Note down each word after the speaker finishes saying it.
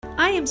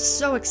am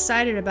so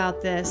excited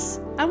about this.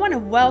 I want to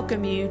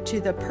welcome you to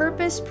the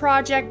Purpose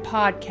Project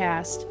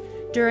podcast.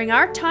 During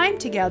our time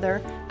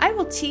together, I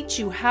will teach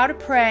you how to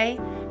pray,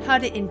 how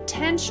to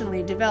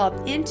intentionally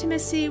develop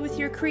intimacy with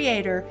your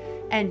Creator,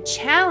 and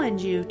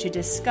challenge you to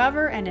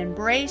discover and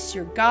embrace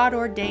your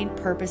God-ordained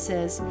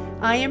purposes.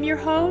 I am your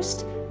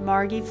host,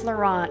 Margie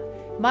Florent.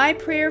 My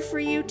prayer for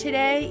you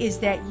today is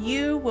that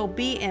you will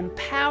be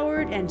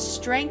empowered and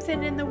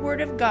strengthened in the Word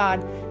of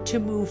God to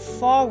move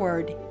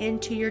forward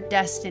into your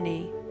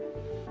destiny.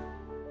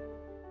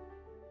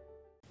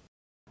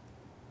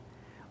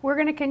 We're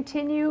going to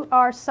continue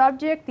our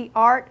subject, the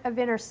Art of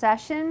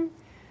Intercession.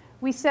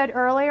 We said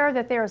earlier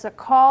that there is a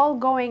call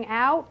going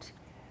out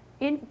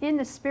in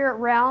the spirit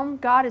realm.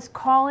 God is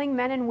calling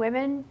men and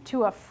women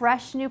to a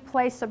fresh new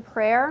place of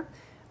prayer.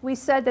 We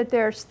said that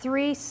there's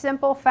 3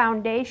 simple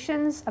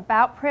foundations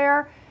about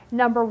prayer.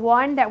 Number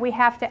 1, that we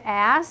have to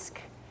ask.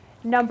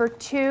 Number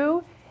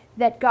 2,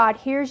 that God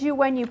hears you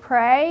when you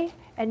pray.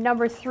 And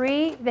number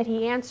 3, that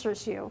He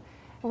answers you.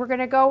 And we're going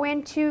to go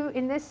into,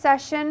 in this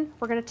session,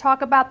 we're going to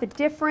talk about the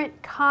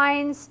different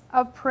kinds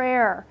of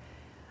prayer.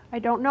 I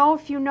don't know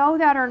if you know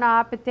that or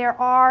not, but there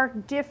are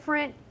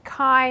different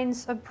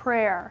kinds of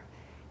prayer.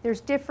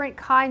 There's different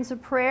kinds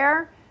of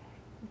prayer.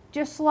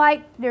 Just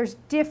like there's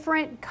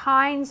different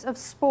kinds of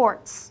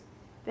sports.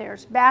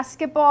 There's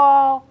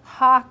basketball,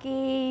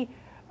 hockey,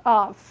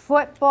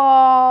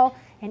 football,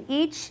 and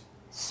each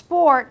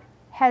sport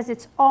has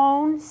its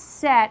own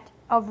set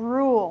of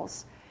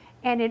rules.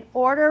 And in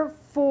order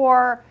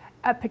for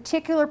a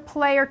particular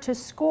player to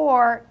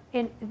score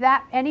in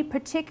any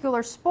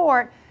particular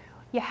sport,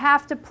 you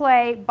have to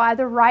play by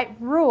the right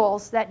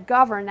rules that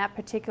govern that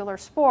particular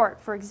sport.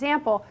 For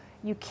example,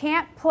 you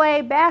can't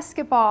play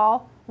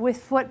basketball with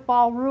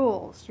football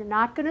rules. You're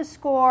not going to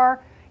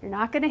score, you're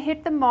not going to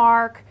hit the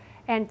mark,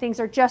 and things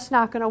are just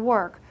not going to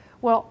work.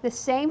 Well, the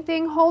same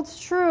thing holds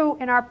true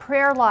in our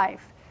prayer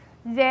life,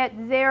 that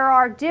there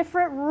are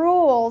different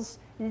rules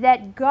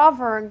that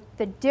govern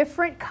the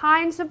different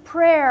kinds of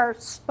prayer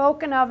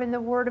spoken of in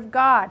the Word of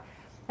God.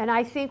 And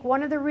I think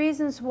one of the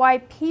reasons why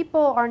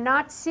people are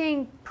not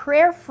seeing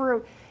prayer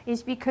fruit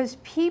is because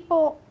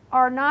people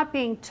are not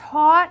being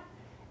taught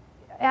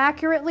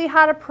accurately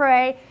how to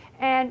pray,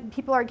 and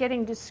people are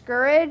getting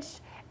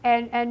discouraged,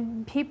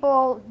 and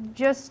people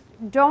just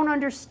don't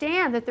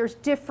understand that there's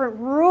different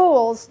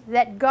rules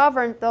that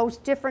govern those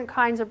different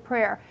kinds of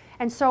prayer.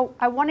 And so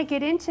I want to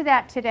get into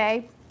that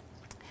today.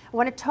 I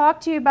want to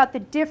talk to you about the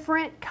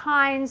different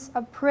kinds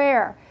of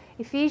prayer.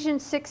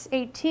 Ephesians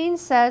 6:18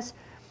 says,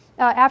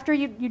 after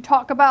you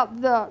talk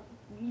about the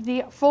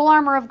full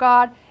armor of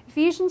God,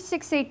 Ephesians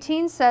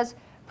 6:18 says,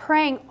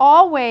 praying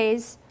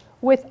always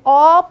with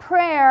all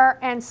prayer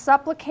and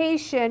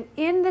supplication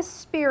in the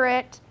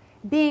Spirit,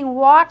 being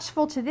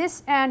watchful to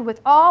this end with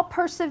all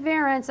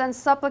perseverance and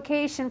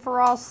supplication for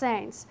all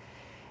saints.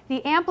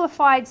 The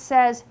Amplified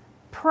says,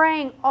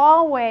 praying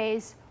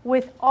always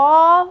with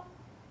all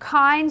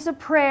kinds of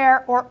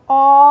prayer or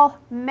all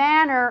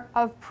manner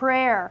of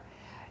prayer.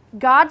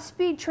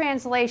 Godspeed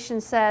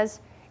translation says,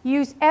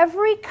 use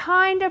every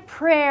kind of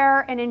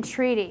prayer and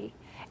entreaty,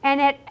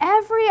 and at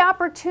every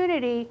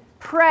opportunity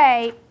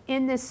pray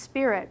in the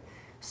Spirit.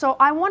 So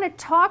I want to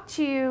talk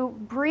to you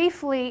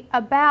briefly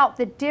about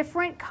the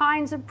different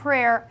kinds of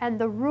prayer and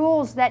the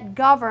rules that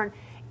govern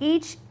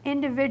each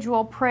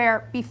individual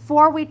prayer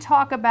before we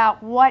talk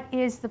about what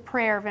is the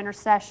prayer of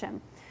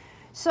intercession.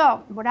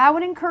 So what I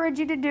would encourage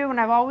you to do,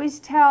 and I've always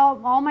tell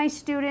all my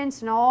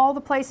students and all the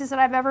places that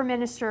I've ever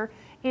ministered,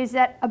 is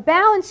that a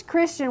balanced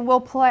Christian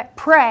will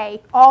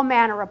pray all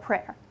manner of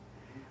prayer.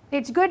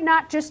 It's good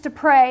not just to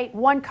pray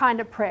one kind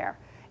of prayer.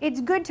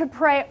 It's good to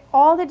pray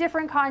all the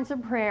different kinds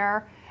of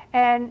prayer.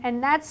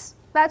 And that's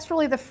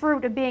really the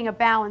fruit of being a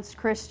balanced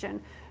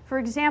Christian. For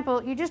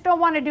example, you just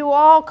don't want to do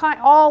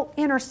all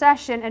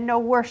intercession and no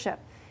worship,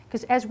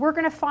 because as we're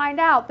going to find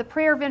out, the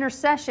prayer of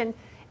intercession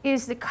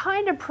is the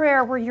kind of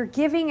prayer where you're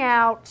giving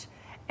out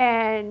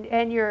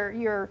and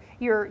you're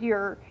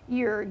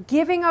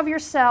giving of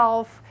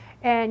yourself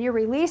and you're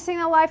releasing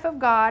the life of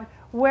God.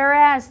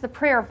 Whereas the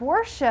prayer of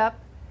worship,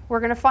 we're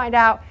going to find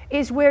out,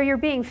 is where you're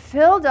being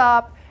filled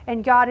up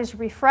and God is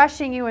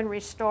refreshing you and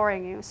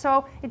restoring you.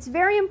 So it's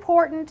very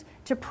important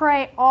to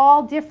pray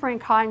all different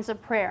kinds of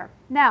prayer.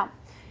 Now,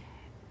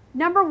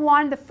 number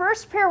 1, the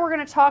first prayer we're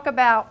going to talk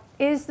about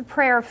is the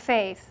prayer of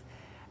faith.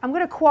 I'm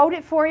going to quote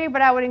it for you,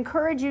 but I would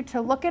encourage you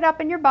to look it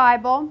up in your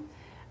Bible.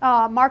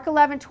 Mark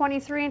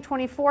 11:23 and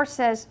 24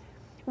 says,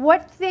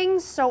 what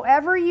things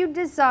soever you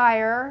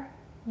desire,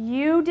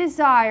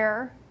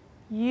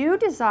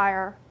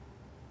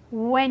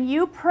 when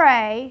you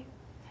pray,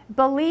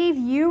 believe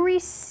you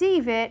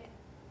receive it,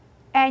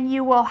 and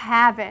you will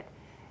have it.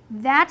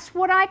 That's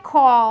what I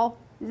call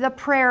the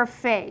prayer of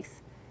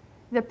faith.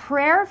 The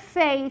prayer of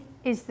faith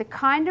is the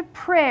kind of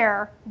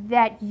prayer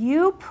that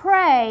you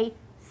pray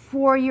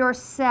for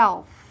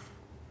yourself.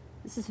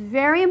 This is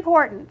very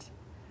important,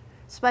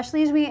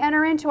 especially as we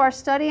enter into our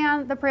study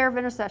on the prayer of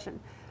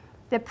intercession.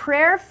 The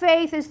prayer of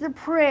faith is the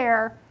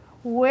prayer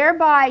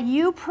whereby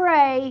you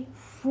pray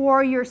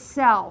for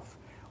yourself.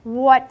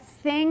 What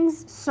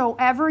things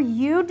soever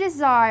you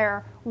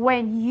desire,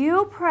 when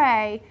you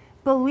pray,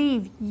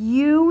 believe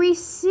you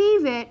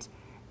receive it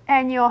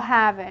and you'll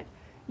have it.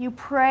 You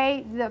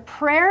pray the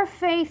prayer of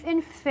faith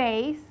in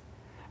faith.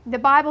 The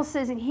Bible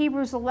says in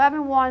Hebrews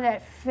 11:1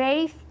 that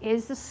faith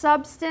is the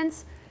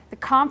substance, the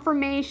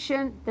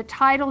confirmation, the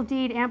title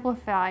deed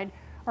amplified,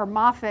 or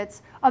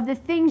Moffat's, of the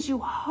things you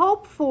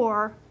hope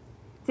for,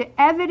 the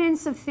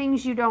evidence of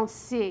things you don't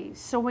see.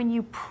 So when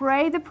you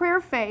pray the prayer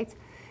of faith,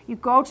 you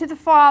go to the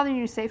Father and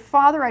you say,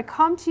 Father, I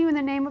come to you in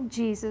the name of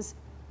Jesus.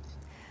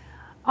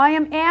 I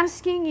am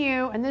asking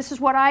you, and this is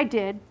what I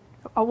did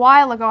a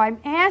while ago, I'm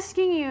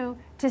asking you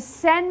to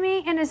send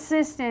me an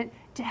assistant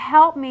to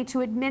help me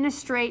to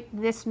administrate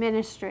this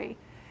ministry.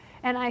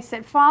 And I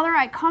said, Father,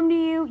 I come to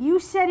you. You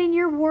said in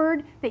your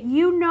word that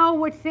you know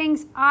what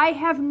things I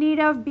have need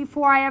of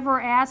before I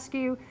ever ask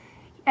you.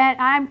 And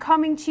I'm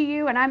coming to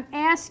you and I'm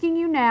asking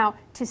you now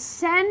to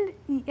send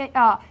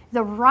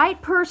the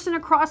right person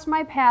across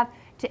my path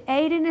to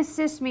aid and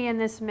assist me in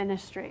this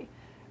ministry,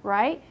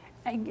 right?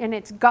 And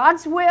it's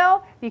God's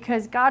will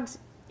because God's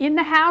in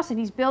the house and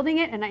He's building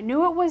it, and I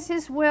knew it was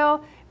His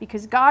will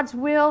because God's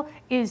will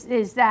is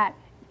that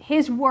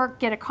His work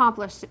get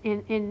accomplished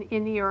in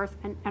the earth,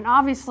 and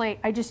obviously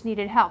I just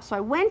needed help. So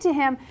I went to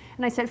Him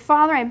and I said,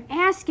 Father, I'm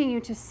asking you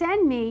to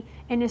send me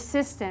an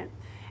assistant.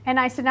 And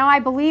I said, now I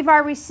believe I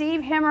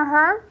receive him or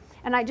her,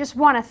 and I just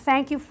want to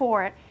thank you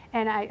for it.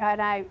 And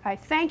I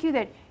thank you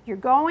that you're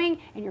going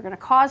and you're going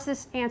to cause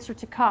this answer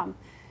to come.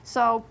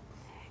 So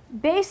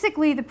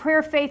basically the prayer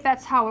of faith,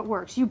 that's how it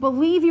works. You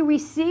believe you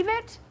receive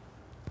it,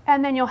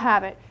 and then you'll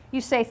have it. You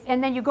say,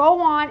 and then you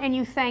go on and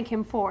you thank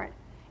Him for it.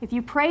 If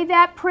you pray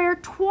that prayer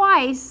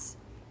twice,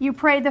 you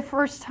pray the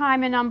first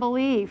time in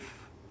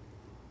unbelief.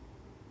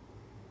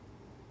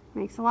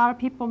 Makes a lot of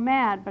people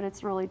mad, but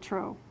it's really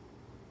true.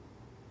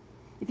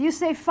 If you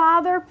say,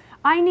 Father,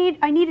 I need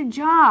a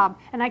job,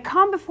 and I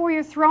come before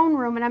your throne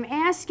room and I'm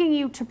asking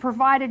you to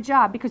provide a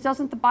job, because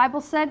doesn't the Bible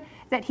say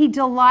that He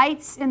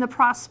delights in the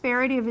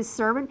prosperity of His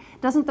servant?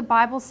 Doesn't the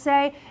Bible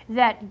say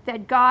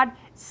that God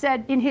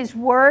said in His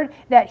word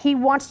that He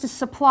wants to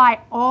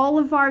supply all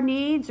of our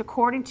needs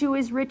according to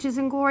His riches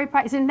and glory?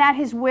 Isn't that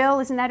His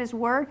will? Isn't that His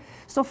word?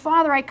 So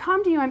Father, I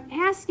come to you, I'm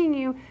asking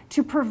you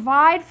to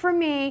provide for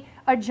me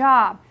a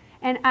job.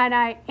 And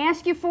I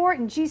ask you for it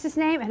in Jesus'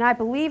 name, and I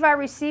believe I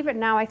receive it,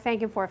 and now I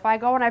thank Him for it. If I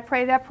go and I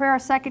pray that prayer a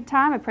second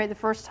time, I pray the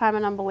first time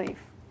in unbelief.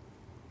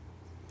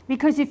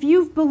 Because if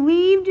you've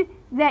believed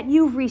that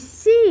you've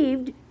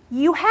received,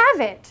 you have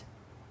it.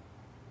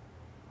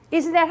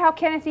 Isn't that how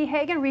Kenneth E.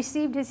 Hagin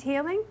received his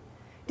healing?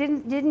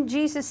 Didn't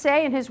Jesus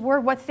say in His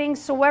word, what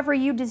things soever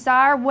you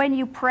desire, when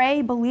you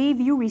pray, believe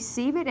you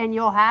receive it, and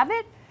you'll have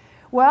it?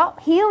 Well,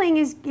 healing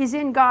is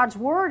in God's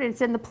word.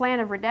 It's in the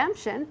plan of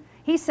redemption.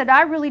 He said,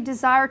 I really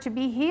desire to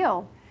be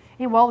healed.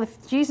 And well,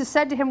 if Jesus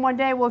said to him one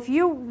day, well, if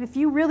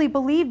you really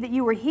believed that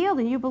you were healed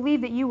and you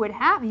believed that you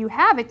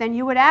have it, then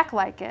you would act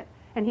like it.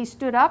 And he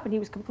stood up and he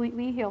was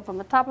completely healed from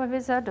the top of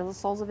his head to the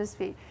soles of his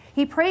feet.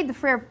 He prayed the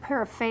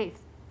prayer of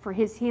faith for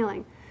his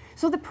healing.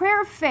 So the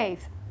prayer of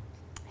faith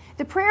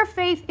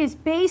is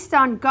based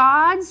on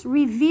God's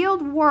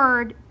revealed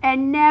word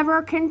and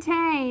never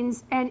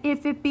contains an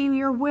if it be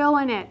your will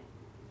in it.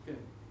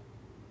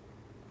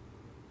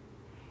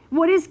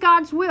 What is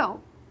God's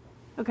will?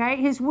 Okay,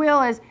 His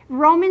will is,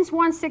 Romans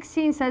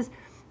 1:16 says,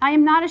 I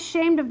am not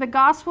ashamed of the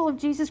gospel of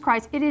Jesus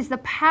Christ. It is the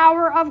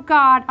power of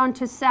God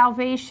unto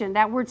salvation.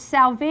 That word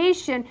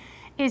salvation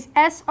is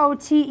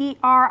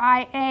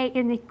S-O-T-E-R-I-A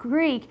in the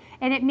Greek,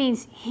 and it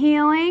means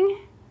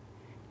healing,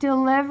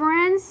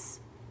 deliverance,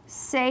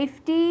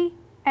 safety,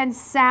 and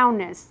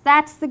soundness.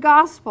 That's the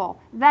gospel.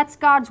 That's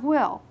God's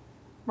will,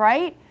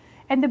 right?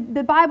 And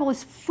the Bible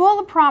is full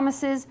of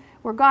promises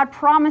where God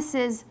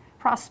promises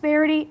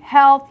prosperity,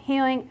 health,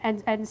 healing,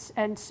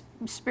 and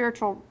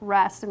spiritual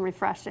rest and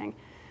refreshing.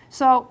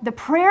 So the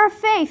prayer of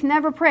faith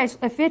never prays,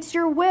 if it's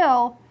your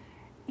will,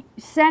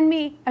 send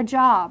me a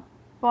job.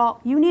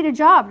 Well, you need a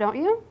job, don't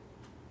you?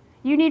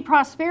 You need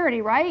prosperity,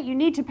 right? You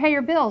need to pay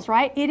your bills,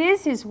 right? It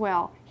is His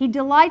will. He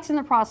delights in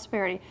the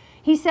prosperity.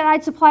 He said,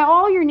 I'd supply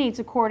all your needs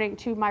according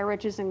to my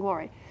riches and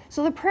glory.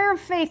 So the prayer of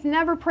faith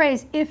never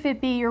prays, if it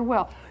be your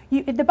will.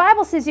 The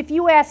Bible says, if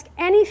you ask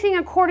anything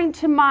according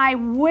to my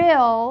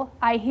will,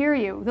 I hear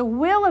you. The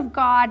will of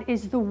God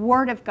is the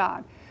word of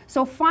God.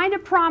 So find a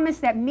promise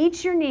that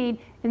meets your need,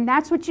 and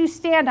that's what you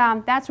stand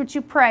on. That's what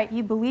you pray.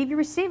 You believe you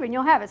receive it, and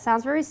you'll have it.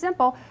 Sounds very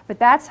simple, but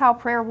that's how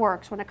prayer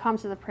works when it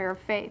comes to the prayer of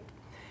faith.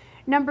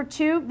 Number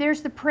 2,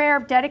 there's the prayer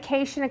of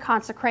dedication and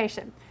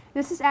consecration.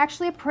 This is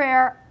actually a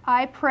prayer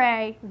I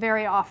pray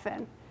very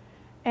often.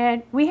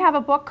 And we have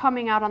a book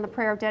coming out on the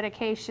prayer of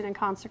dedication and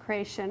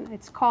consecration.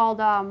 It's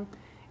called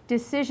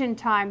Decision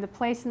Time, the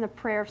place in the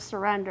prayer of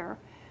surrender.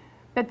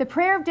 But the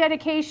prayer of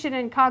dedication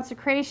and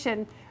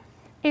consecration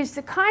is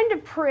the kind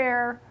of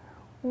prayer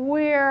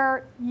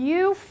where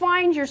you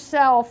find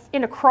yourself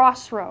in a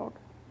crossroad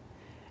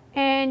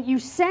and you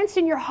sense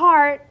in your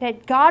heart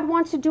that God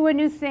wants to do a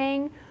new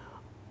thing,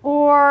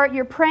 or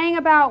you're praying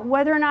about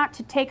whether or not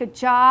to take a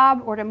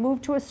job or to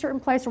move to a certain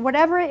place, or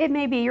whatever it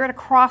may be, you're at a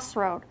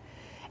crossroad.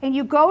 And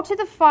you go to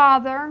the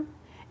Father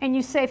and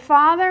you say,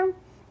 Father,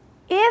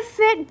 if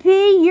it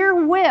be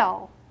your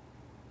will,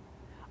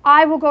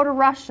 I will go to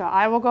Russia,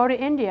 I will go to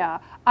India,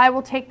 I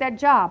will take that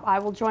job, I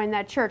will join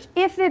that church.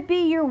 If it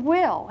be your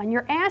will, and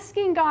you're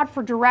asking God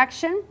for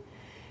direction,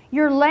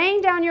 you're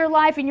laying down your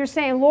life and you're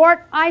saying, Lord,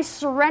 I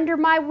surrender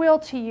my will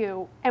to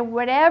you. And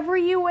whatever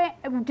you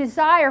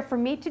desire for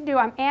me to do,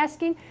 I'm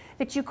asking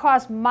that you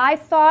cause my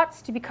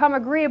thoughts to become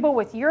agreeable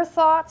with your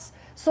thoughts,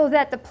 so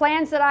that the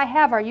plans that I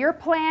have are your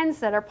plans,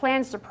 that are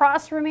plans to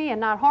prosper me and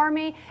not harm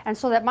me, and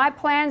so that my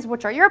plans,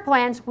 which are your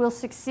plans, will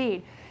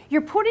succeed.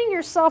 You're putting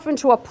yourself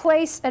into a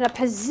place and a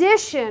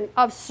position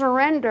of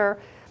surrender,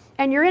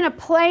 and you're in a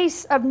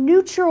place of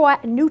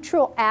neutrality,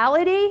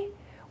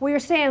 where you're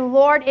saying,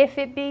 Lord, if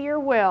it be your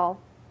will,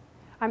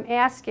 I'm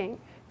asking,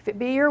 if it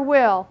be your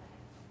will,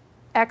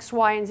 X,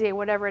 Y, and Z,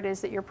 whatever it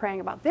is that you're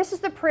praying about. This is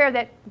the prayer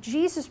that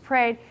Jesus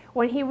prayed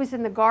when he was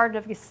in the Garden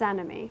of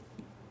Gethsemane.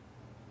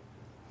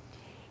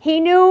 He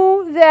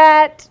knew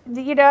that,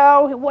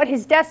 what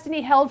his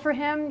destiny held for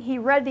him. He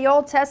read the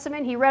Old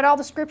Testament. He read all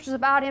the scriptures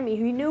about him.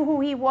 He knew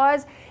who he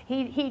was.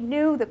 He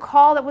knew the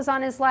call that was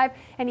on his life.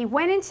 And he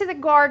went into the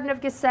Garden of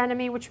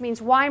Gethsemane, which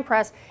means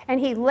winepress, and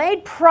he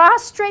laid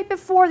prostrate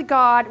before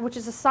God, which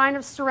is a sign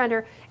of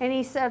surrender. And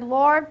he said,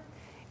 Lord,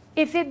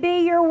 if it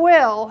be your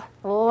will,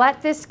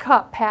 let this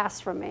cup pass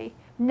from me.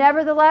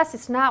 Nevertheless,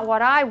 it's not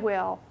what I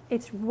will.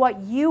 It's what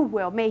you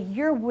will. May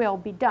your will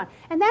be done.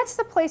 And that's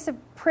the place of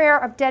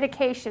prayer of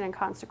dedication and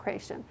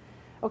consecration.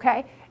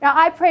 Okay? Now,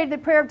 I prayed the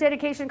prayer of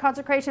dedication and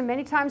consecration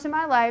many times in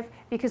my life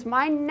because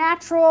my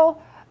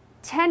natural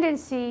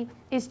tendency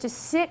is to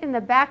sit in the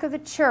back of the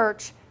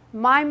church,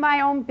 mind my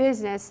own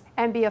business,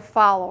 and be a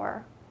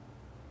follower.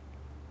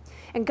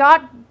 And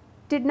God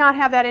did not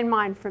have that in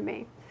mind for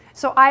me.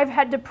 So I've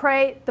had to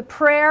pray the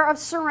prayer of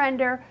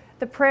surrender,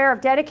 the prayer of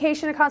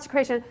dedication and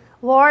consecration.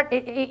 Lord,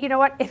 you know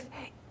what?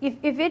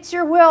 If it's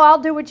your will, I'll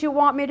do what you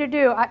want me to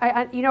do.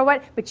 You know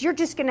what? But you're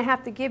just going to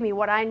have to give me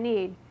what I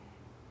need.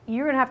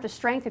 You're going to have to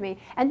strengthen me.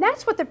 And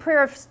that's what the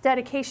prayer of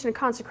dedication and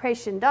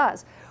consecration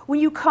does. When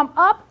you come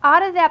up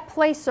out of that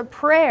place of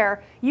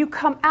prayer, you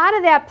come out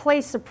of that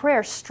place of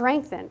prayer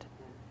strengthened.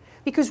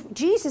 Because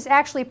Jesus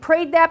actually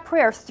prayed that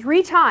prayer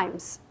 3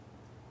 times.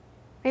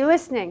 Are you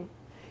listening?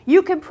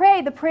 You can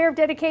pray the prayer of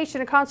dedication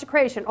and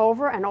consecration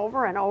over and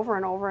over and over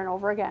and over and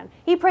over again.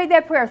 He prayed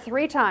that prayer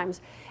 3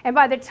 times. And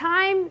by the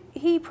time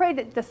he prayed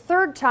it the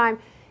 3rd time,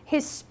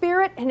 his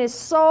spirit and his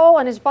soul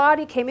and his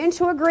body came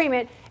into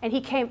agreement, and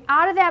he came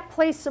out of that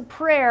place of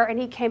prayer, and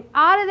he came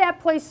out of that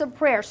place of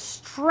prayer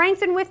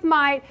strengthened with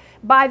might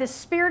by the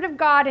Spirit of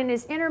God in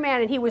his inner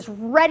man, and he was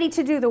ready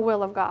to do the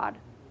will of God.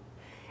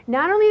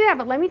 Not only that,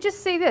 but let me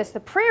just say this. The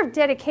prayer of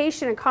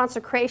dedication and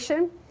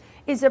consecration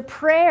is a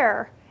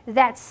prayer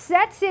that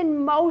sets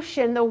in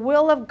motion the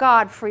will of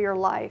God for your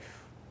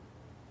life.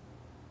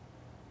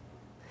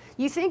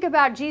 You think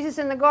about Jesus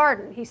in the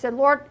garden. He said,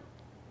 Lord,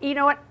 you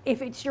know what?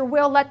 If it's your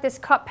will, let this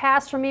cup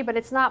pass from me, but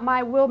it's not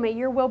my will. May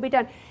your will be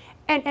done.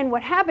 And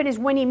what happened is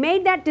when he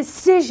made that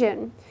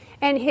decision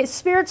and his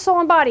spirit, soul,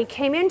 and body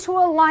came into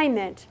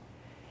alignment,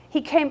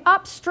 he came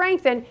up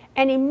strengthened,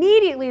 and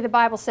immediately the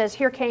Bible says,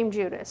 here came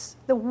Judas.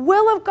 The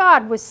will of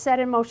God was set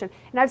in motion.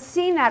 And I've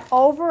seen that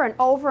over and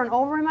over and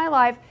over in my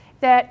life,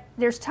 that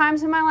there's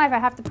times in my life I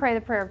have to pray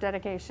the prayer of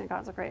dedication and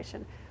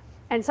consecration.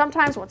 And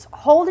sometimes what's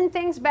holding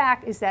things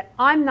back is that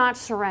I'm not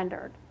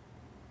surrendered.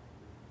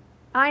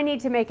 I need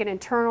to make an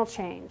internal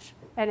change,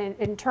 an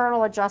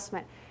internal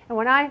adjustment. And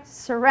when I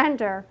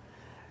surrender,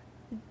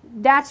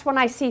 that's when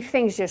I see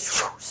things just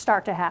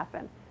start to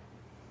happen.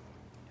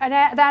 And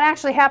that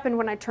actually happened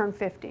when I turned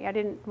 50. I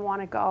didn't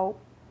want to go,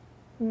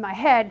 in my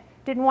head,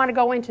 didn't want to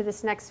go into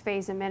this next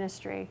phase of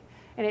ministry.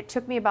 And it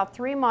took me about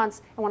 3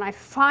 months. And when I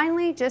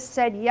finally just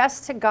said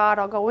yes to God,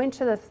 I'll go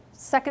into the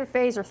 2nd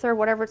phase or 3rd,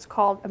 whatever it's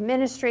called, of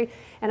ministry,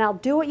 and I'll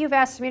do what you've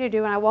asked me to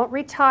do, and I won't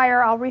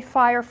retire. I'll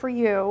refire for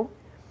you.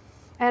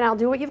 And I'll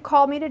do what you've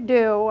called me to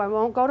do. I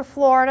won't go to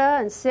Florida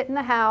and sit in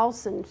the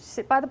house and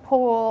sit by the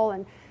pool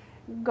and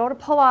go to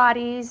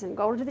Pilates and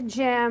go to the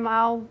gym.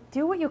 I'll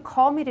do what you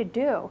call me to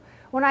do.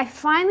 When I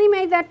finally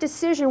made that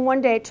decision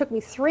one day, it took me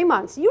 3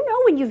 months. You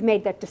know when you've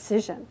made that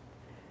decision.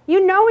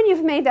 You know when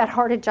you've made that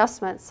hard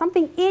adjustment.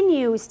 Something in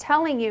you is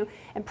telling you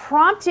and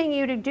prompting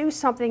you to do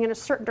something in a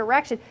certain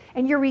direction,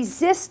 and you're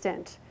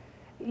resistant.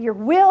 Your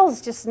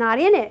will's just not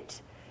in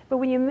it. But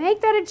when you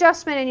make that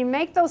adjustment and you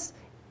make those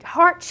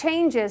heart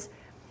changes,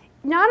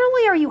 not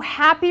only are you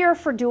happier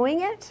for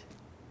doing it,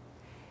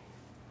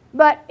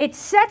 but it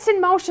sets in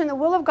motion the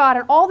will of God,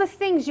 and all the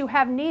things you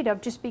have need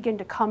of just begin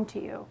to come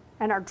to you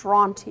and are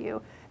drawn to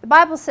you. The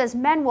Bible says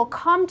men will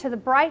come to the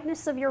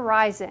brightness of your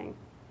rising.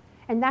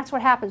 And that's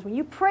what happens. When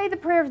you pray the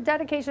prayer of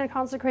dedication and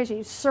consecration,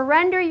 you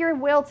surrender your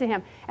will to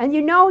Him. And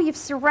you know you've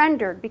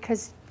surrendered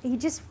because you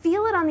just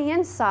feel it on the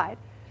inside.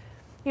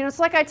 You know, it's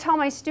like I tell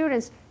my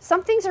students,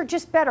 some things are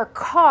just better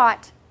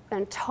caught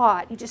than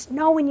taught. You just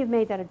know when you've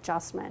made that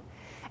adjustment.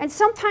 And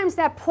sometimes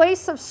that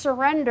place of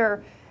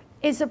surrender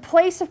is a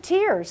place of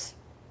tears.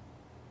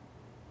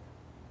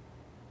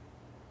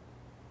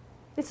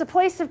 It's a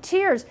place of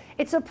tears.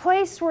 It's a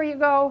place where you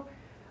go,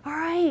 all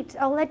right,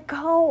 I'll let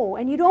go.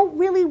 And you don't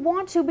really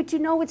want to, but you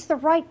know it's the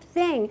right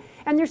thing.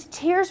 And there's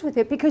tears with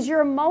it because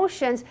your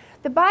emotions,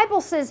 the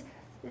Bible says,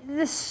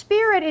 the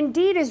spirit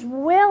indeed is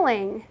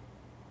willing,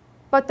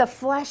 but the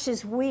flesh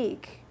is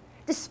weak.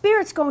 The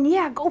spirit's going,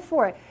 yeah, go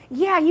for it.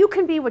 Yeah, you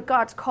can be what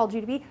God's called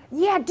you to be.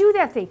 Yeah, do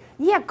that thing.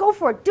 Yeah, go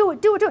for it. Do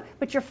it, do it, do it.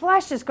 But your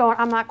flesh is going,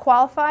 I'm not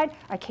qualified.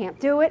 I can't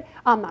do it.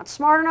 I'm not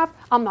smart enough.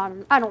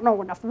 I don't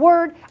know enough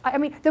word. I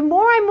mean, the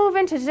more I move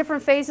into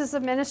different phases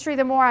of ministry,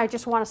 the more I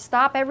just want to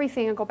stop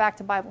everything and go back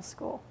to Bible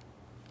school.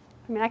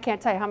 I mean, I can't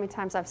tell you how many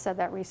times I've said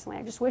that recently.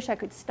 I just wish I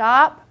could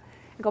stop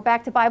and go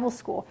back to Bible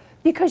school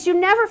because you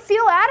never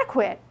feel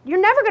adequate.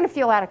 You're never going to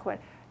feel adequate.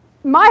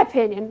 In my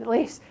opinion, at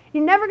least.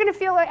 You're never going to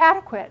feel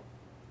adequate.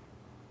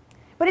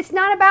 But it's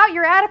not about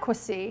your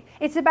adequacy.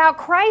 It's about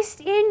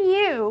Christ in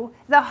you,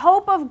 the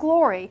hope of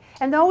glory.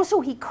 And those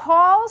who he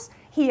calls,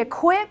 he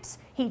equips,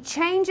 he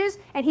changes,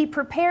 and he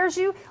prepares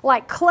you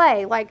like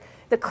clay, like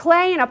the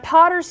clay in a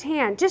potter's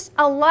hand. Just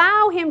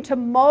allow him to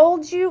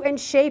mold you and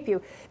shape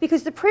you.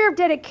 Because the prayer of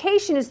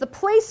dedication is the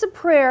place of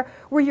prayer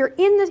where you're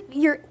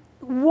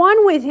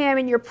one with him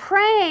and you're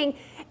praying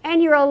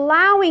and you're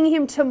allowing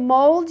him to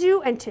mold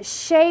you and to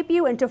shape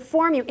you and to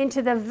form you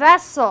into the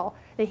vessel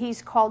that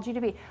he's called you to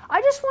be.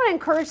 I just want to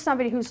encourage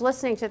somebody who's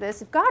listening to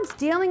this. If God's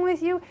dealing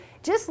with you,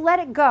 just let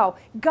it go.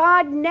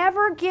 God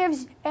never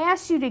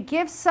asks you to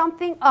give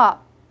something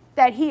up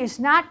that he is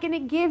not going to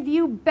give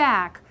you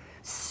back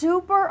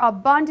super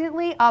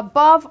abundantly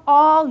above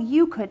all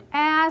you could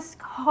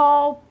ask,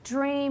 hope,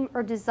 dream,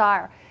 or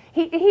desire.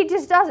 He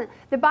just doesn't.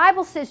 The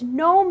Bible says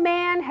no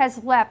man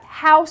has left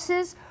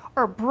houses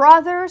or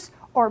brothers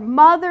or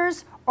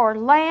mothers or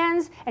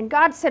lands, and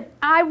God said,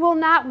 I will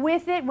not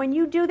with it, when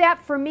you do that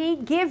for me,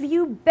 give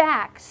you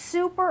back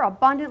super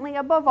abundantly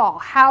above all,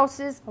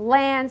 houses,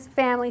 lands,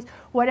 families,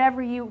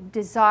 whatever you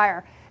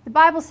desire. The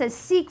Bible says,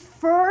 seek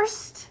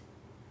first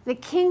the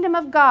kingdom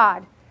of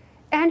God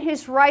and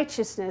his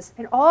righteousness,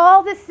 and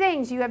all the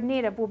things you have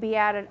need of will be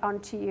added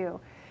unto you.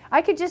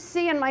 I could just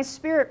see in my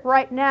spirit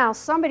right now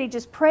somebody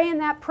just praying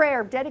that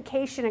prayer of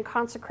dedication and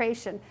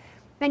consecration.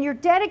 Then you're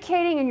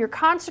dedicating and you're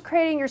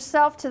consecrating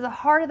yourself to the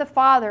heart of the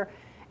Father,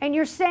 and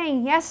you're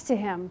saying yes to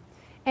him.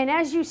 And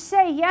as you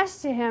say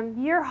yes to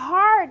him, your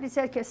heart, it's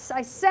like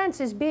I sense,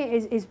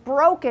 is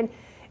broken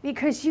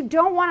because you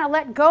don't want to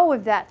let go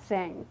of that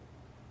thing.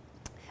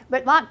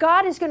 But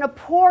God is going to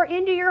pour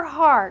into your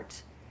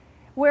heart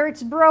where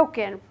it's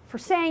broken for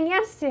saying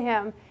yes to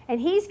him.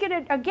 And he's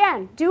going to,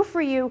 again, do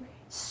for you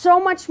so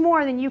much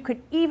more than you could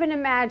even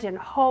imagine,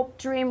 hope,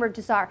 dream, or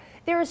desire.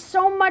 There is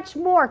so much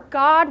more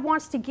God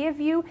wants to give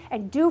you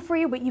and do for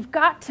you, but you've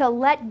got to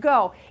let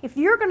go. If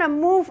you're going to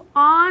move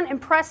on and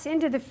press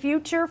into the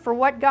future for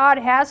what God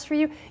has for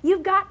you,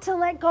 you've got to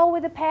let go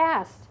of the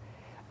past.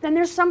 Then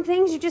there's some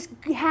things you just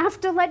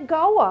have to let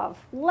go of.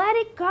 Let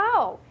it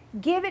go.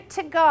 Give it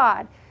to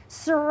God.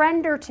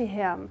 Surrender to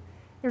him.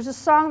 There's a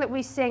song that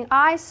we sing,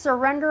 I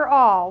surrender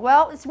all.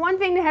 Well, it's one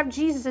thing to have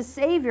Jesus as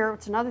Savior.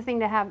 It's another thing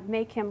to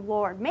make him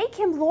Lord. Make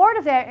him Lord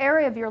of that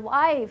area of your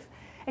life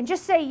and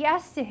just say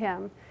yes to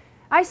him.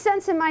 I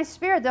sense in my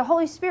spirit, the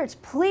Holy Spirit's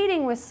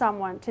pleading with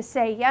someone to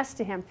say yes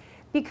to him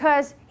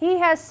because he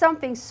has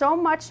something so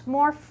much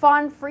more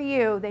fun for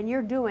you than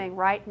you're doing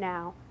right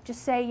now.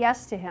 Just say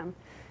yes to him.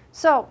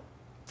 So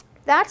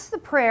that's the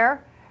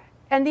prayer.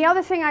 And the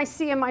other thing I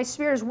see in my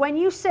spirit is when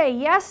you say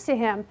yes to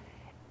him,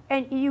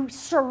 and you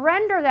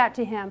surrender that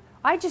to him,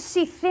 I just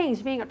see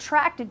things being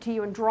attracted to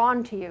you and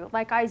drawn to you.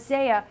 Like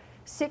Isaiah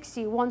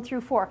 60, 1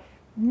 through 4.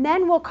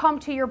 Men will come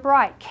to your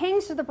bright.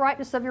 Kings to the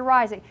brightness of your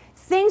rising.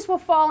 Things will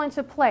fall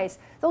into place.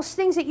 Those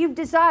things that you've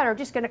desired are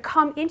just going to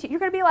come into you. You're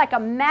going to be like a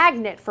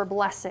magnet for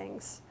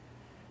blessings.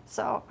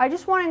 So I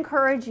just want to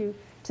encourage you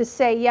to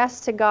say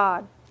yes to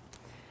God.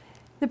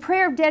 The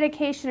prayer of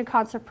dedication and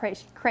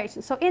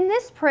consecration. So in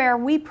this prayer,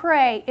 we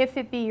pray, if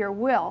it be your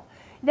will.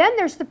 Then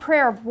there's the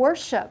prayer of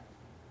worship.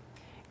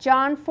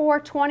 John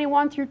 4,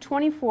 21 through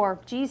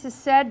 24, Jesus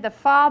said, the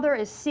Father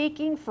is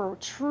seeking for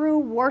true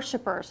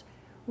worshipers.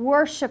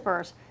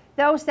 Worshipers.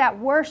 Those that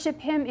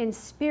worship him in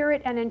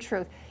spirit and in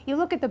truth. You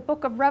look at the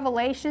book of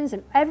Revelations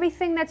and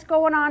everything that's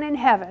going on in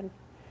heaven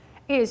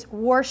is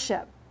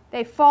worship.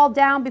 They fall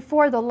down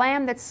before the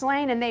Lamb that's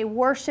slain and they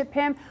worship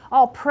him.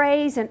 All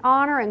praise and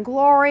honor and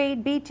glory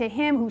be to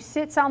him who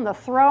sits on the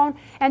throne.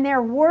 And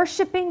they're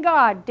worshiping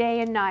God day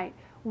and night.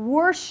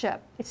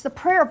 Worship. It's the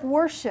prayer of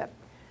worship.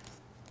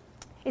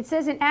 It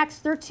says in Acts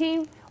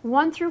 13,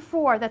 1 through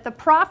 4, that the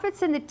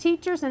prophets and the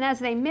teachers, and as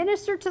they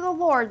ministered to the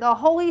Lord, the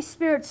Holy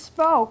Spirit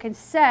spoke and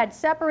said,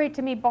 separate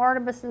to me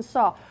Barnabas and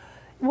Saul.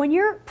 When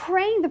you're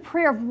praying the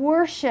prayer of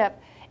worship,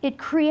 it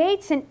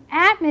creates an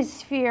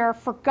atmosphere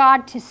for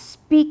God to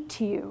speak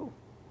to you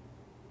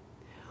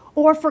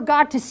or for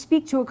God to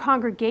speak to a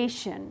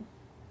congregation.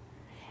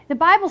 The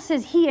Bible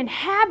says he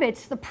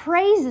inhabits the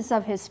praises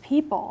of his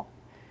people.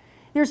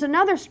 There's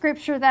another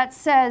scripture that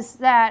says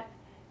that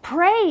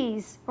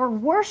praise or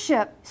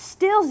worship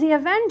stills the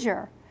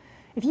avenger.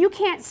 If you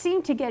can't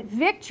seem to get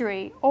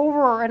victory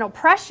over an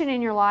oppression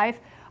in your life,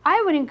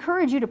 I would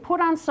encourage you to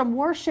put on some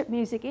worship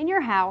music in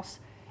your house,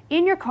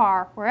 in your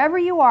car, wherever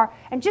you are,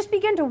 and just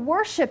begin to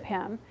worship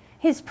Him.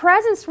 His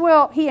presence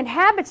He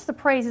inhabits the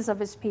praises of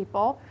His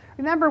people.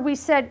 Remember, we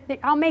said,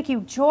 I'll make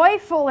you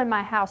joyful in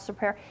my house of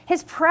prayer.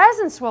 His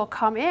presence will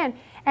come in,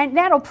 and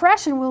that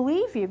oppression will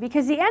leave you,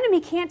 because the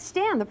enemy can't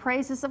stand the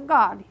praises of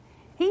God.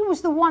 He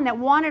was the one that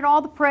wanted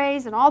all the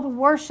praise and all the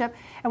worship.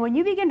 And when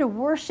you begin to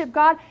worship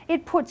God,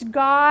 it puts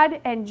God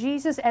and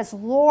Jesus as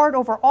Lord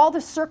over all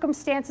the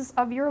circumstances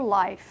of your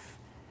life.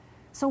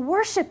 So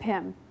worship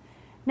Him.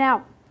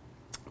 Now,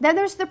 then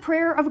there's the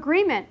prayer of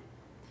agreement.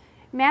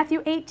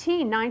 Matthew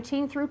 18,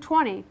 19 through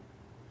 20.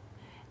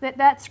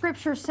 That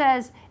scripture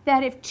says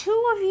that if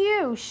two of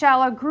you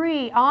shall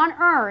agree on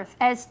earth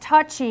as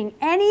touching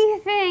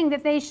anything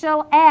that they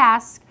shall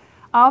ask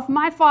of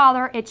my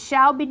Father, it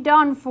shall be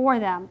done for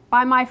them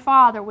by my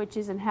Father which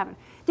is in heaven.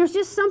 There's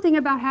just something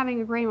about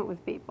having agreement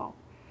with people.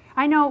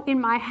 I know in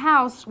my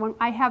house, when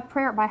I have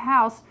prayer at my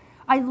house,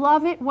 I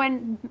love it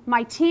when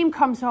my team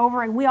comes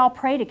over and we all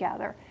pray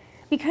together,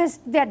 because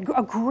that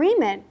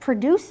agreement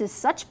produces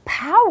such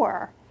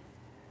power.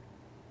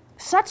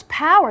 Such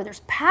power.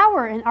 There's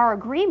power in our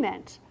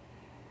agreement.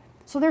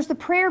 So there's the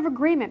prayer of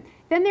agreement.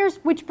 Then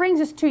which brings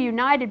us to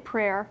united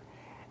prayer.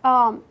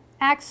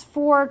 Acts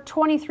 4,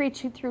 23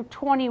 through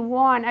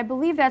 21, I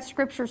believe that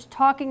scripture's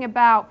talking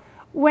about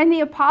when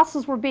the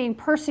apostles were being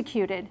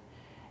persecuted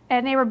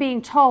and they were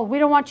being told, we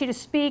don't want you to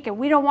speak and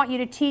we don't want you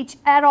to teach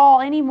at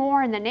all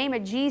anymore in the name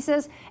of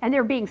Jesus, and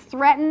they're being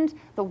threatened.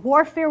 The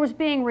warfare was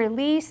being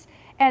released,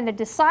 and the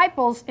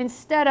disciples,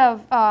 instead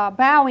of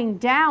bowing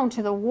down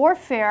to the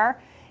warfare,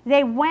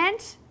 they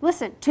went,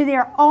 listen, to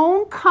their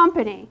own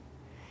company,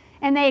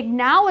 and they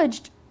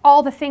acknowledged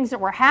all the things that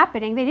were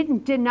happening. They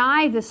didn't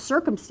deny the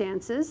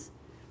circumstances.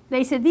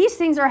 They said, these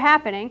things are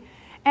happening.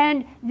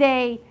 And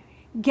they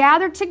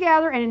gathered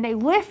together and they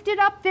lifted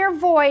up their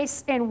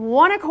voice in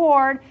one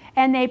accord,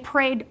 and they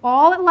prayed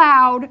all out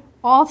loud,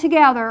 all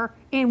together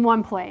in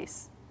one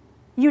place.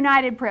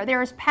 United prayer.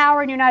 There is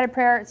power in united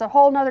prayer. It's a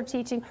whole nother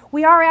teaching.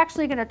 We are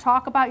actually going to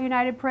talk about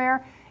united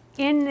prayer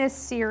in this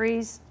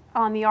series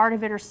on the Art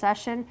of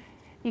Intercession,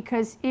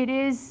 because it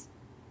is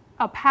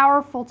a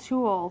powerful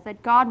tool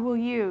that God will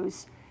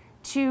use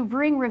to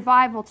bring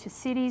revival to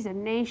cities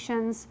and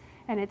nations,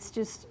 and it's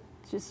just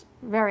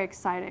very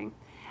exciting.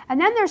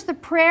 And then there's the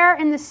prayer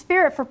in the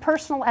Spirit for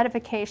personal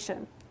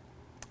edification.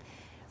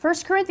 1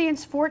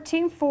 Corinthians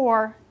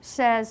 14:4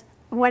 says,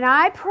 when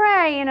I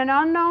pray in an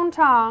unknown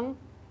tongue,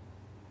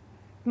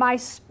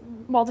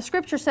 the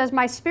scripture says,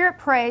 my spirit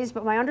prays,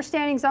 but my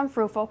understanding is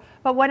unfruitful.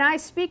 But when I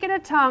speak in a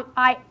tongue,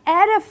 I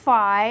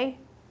edify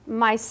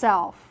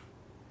myself.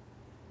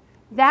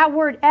 That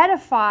word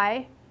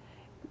edify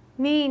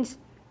means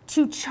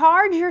to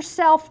charge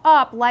yourself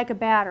up like a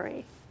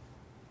battery.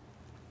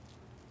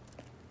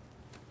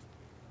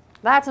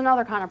 That's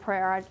another kind of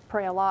prayer I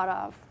pray a lot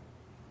of.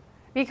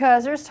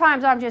 Because there's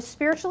times I'm just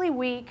spiritually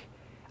weak.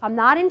 I'm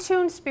not in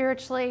tune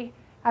spiritually.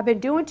 I've been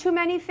doing too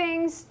many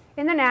things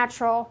in the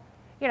natural.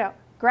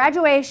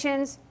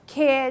 Graduations,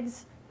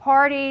 kids,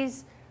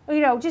 parties.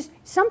 Just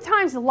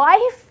sometimes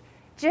life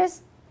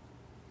just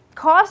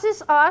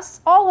causes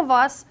us, all of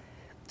us,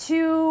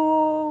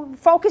 to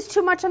focus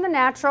too much on the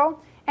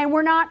natural, and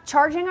we're not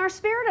charging our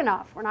spirit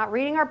enough. We're not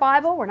reading our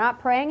Bible. We're not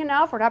praying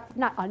enough. We're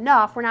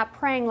not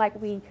praying like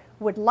we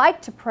would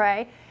like to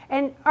pray,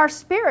 and our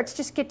spirits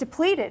just get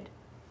depleted.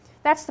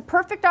 That's the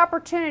perfect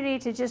opportunity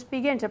to just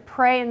begin to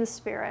pray in the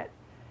Spirit.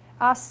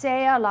 And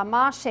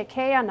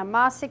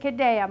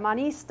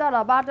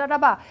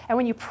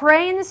when you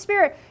pray in the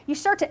Spirit, you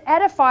start to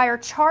edify or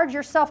charge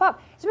yourself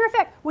up. As a matter of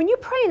fact, when you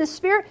pray in the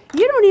Spirit,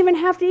 you don't even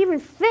have to even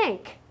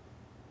think.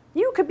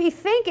 You could be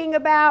thinking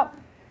about,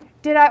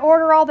 did I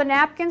order all the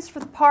napkins for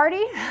the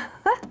party?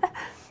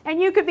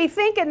 And you could be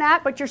thinking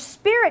that, but your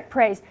spirit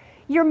prays.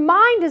 Your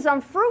mind is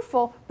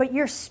unfruitful, but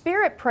your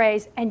spirit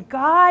prays, and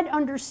God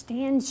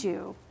understands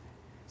you.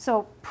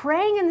 So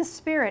praying in the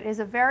Spirit is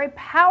a very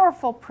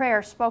powerful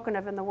prayer spoken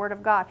of in the Word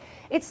of God.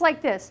 It's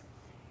like this.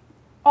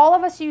 All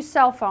of us use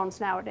cell phones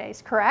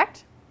nowadays,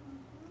 correct?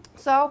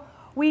 So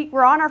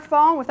we're on our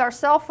phone with our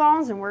cell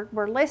phones, and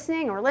we're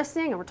listening,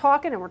 and we're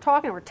talking, and we're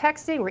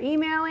texting, we're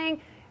emailing,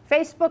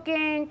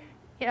 Facebooking,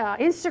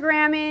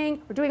 Instagramming.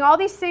 We're doing all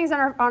these things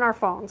on our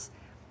phones.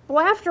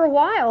 Well, after a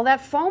while,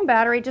 that phone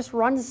battery just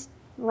runs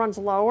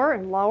lower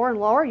and lower and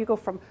lower. You go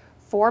from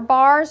 4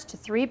 bars to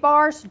 3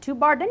 bars to 2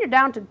 bars, then you're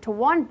down to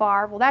 1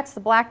 bar. Well, that's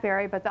the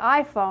BlackBerry, but the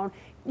iPhone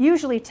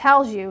usually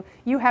tells you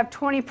have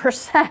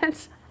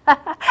 20%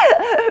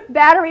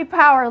 battery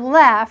power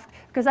left,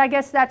 because I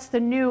guess that's the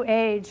new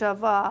age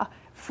of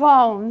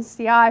phones,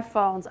 the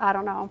iPhones, I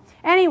don't know.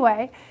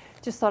 Anyway,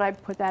 just thought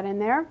I'd put that in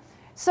there.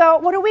 So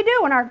what do we do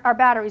when our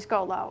batteries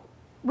go low?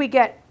 We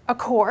get a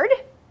cord,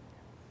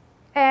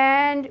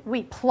 and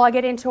we plug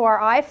it into our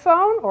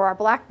iPhone or our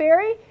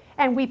BlackBerry,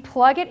 and we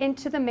plug it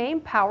into the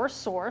main power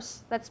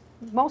source that's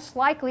most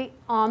likely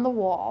on the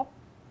wall.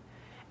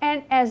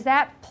 And as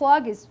that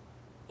plug is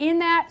in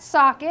that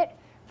socket,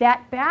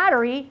 that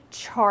battery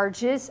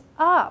charges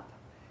up.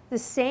 The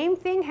same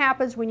thing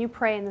happens when you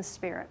pray in the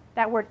Spirit.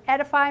 That word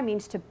edify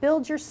means to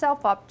build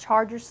yourself up,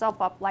 charge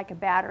yourself up like a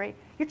battery.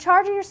 You're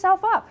charging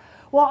yourself up.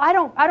 Well, I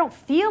don't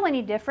feel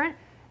any different.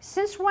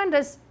 Since when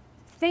does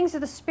things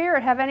of the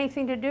Spirit have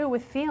anything to do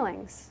with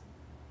feelings?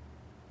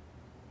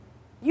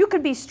 You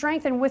could be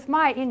strengthened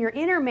in your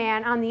inner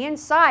man on the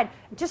inside.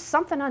 Just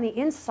something on the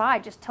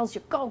inside just tells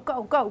you, go,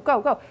 go, go,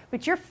 go, go.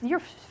 But your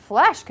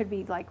flesh could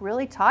be like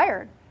really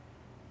tired.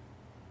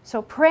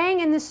 So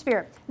praying in the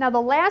Spirit. Now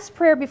the last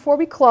prayer before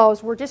we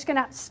close, we're just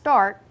going to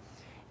start,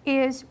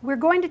 is we're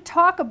going to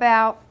talk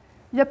about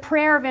the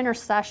prayer of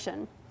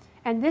intercession.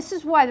 And this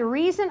is why the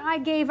reason I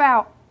gave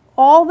out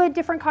all the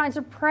different kinds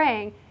of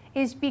praying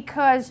is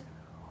because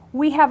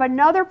we have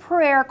another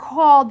prayer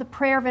called the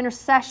prayer of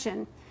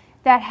intercession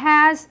that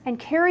has and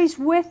carries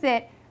with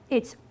it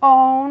its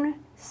own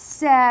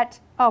set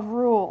of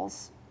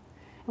rules.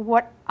 And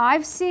what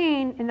I've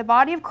seen in the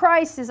body of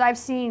Christ is I've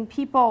seen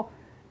people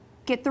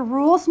get the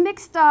rules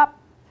mixed up,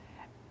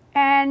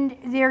 and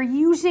they're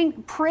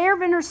using prayer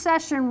of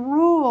intercession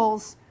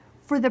rules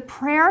for the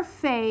prayer of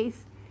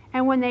faith,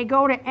 and when they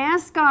go to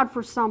ask God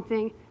for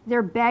something,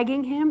 they're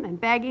begging Him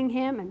and begging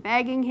Him and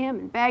begging Him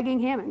and begging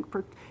Him and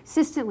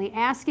persistently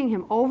asking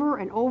Him over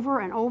and over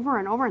and over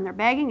and over, and they're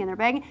begging and they're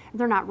begging.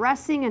 They're not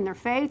resting in their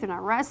faith, they're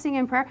not resting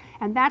in prayer,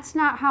 and that's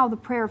not how the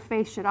prayer of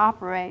faith should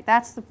operate.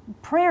 That's the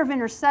prayer of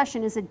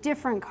intercession is a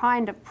different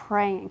kind of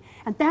praying,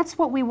 and that's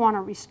what we want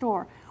to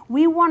restore.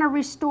 We want to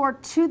restore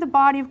to the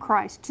body of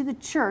Christ, to the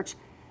church,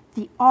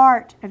 the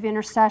art of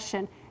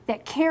intercession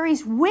that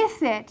carries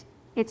with it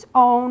its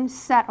own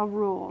set of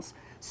rules.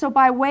 So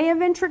by way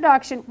of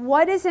introduction,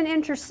 what is an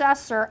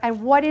intercessor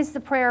and what is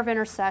the prayer of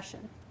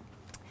intercession?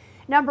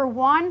 Number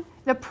one,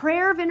 the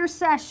prayer of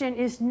intercession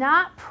is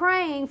not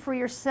praying for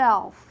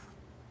yourself.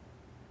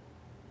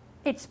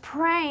 It's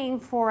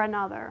praying for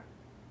another.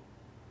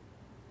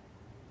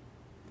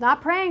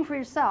 Not praying for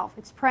yourself,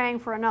 it's praying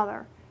for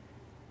another.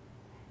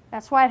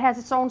 That's why it has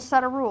its own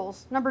set of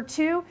rules. Number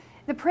two,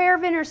 the prayer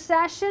of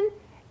intercession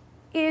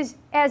is,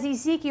 as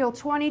Ezekiel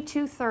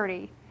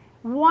 22:30,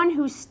 one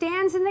who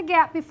stands in the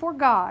gap before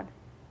God.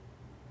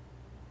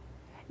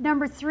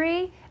 Number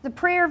three, the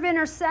prayer of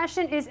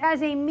intercession is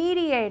as a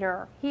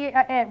mediator.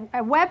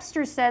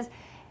 Webster says,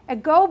 a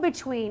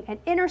go-between, an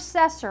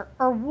intercessor,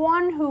 or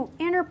one who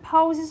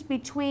interposes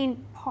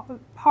between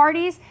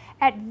parties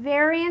at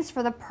variance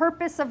for the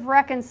purpose of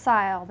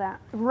reconciling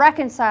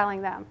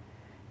them.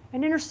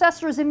 An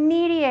intercessor is a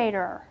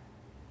mediator.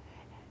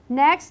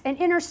 Next, an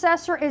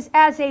intercessor is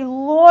as a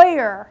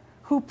lawyer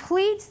who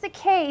pleads the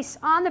case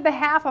on the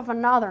behalf of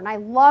another. And I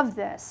love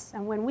this.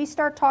 And when we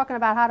start talking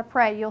about how to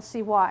pray, you'll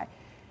see why.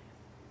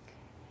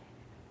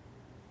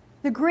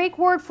 The Greek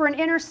word for an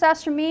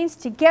intercessor means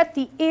to get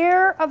the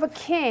ear of a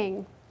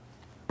king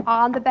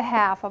on the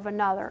behalf of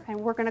another. And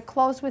we're going to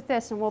close with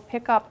this, and we'll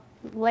pick up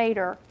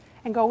later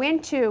and go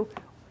into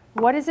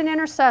what is an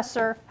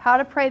intercessor, how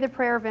to pray the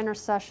prayer of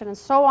intercession, and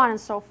so on and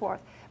so forth.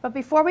 But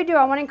before we do,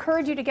 I want to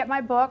encourage you to get my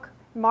book,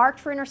 Marked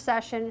for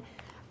Intercession.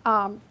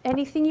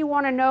 Anything you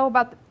want to know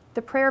about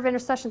the prayer of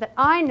intercession that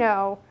I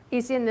know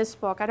is in this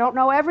book. I don't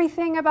know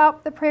everything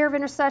about the prayer of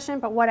intercession,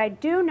 but what I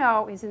do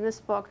know is in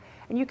this book.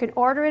 And you can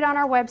order it on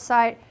our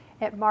website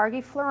at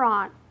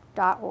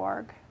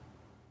margieflorent.org.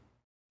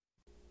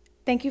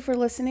 Thank you for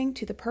listening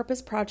to the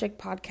Purpose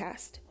Project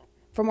podcast.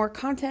 For more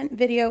content,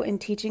 video, and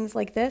teachings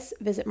like this,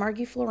 visit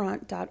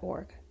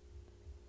margieflorent.org.